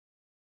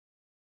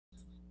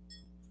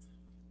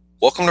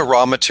Welcome to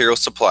Raw Material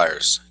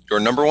Suppliers, your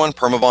 #1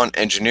 Permabond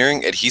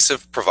engineering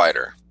adhesive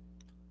provider.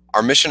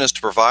 Our mission is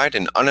to provide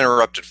an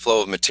uninterrupted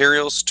flow of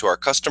materials to our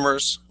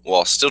customers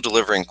while still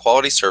delivering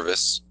quality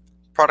service,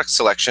 product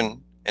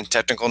selection, and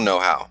technical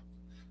know-how.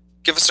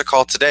 Give us a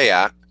call today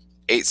at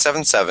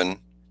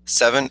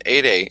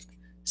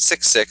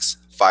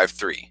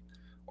 877-788-6653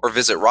 or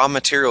visit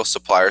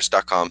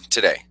rawmaterialsuppliers.com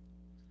today.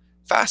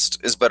 Fast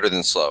is better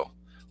than slow.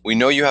 We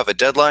know you have a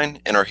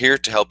deadline and are here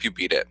to help you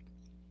beat it.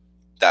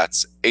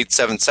 That's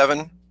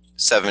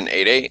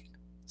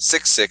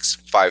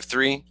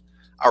 877-788-6653.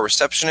 Our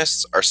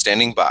receptionists are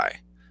standing by.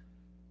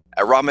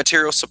 At Raw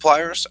Material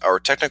Suppliers, our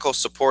technical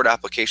support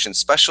application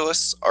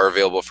specialists are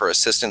available for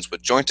assistance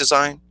with joint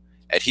design,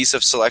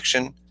 adhesive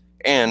selection,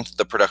 and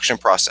the production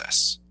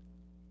process.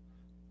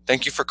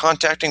 Thank you for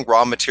contacting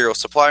Raw Material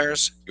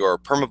Suppliers, your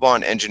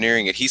Permabond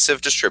engineering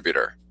adhesive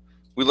distributor.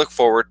 We look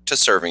forward to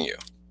serving you.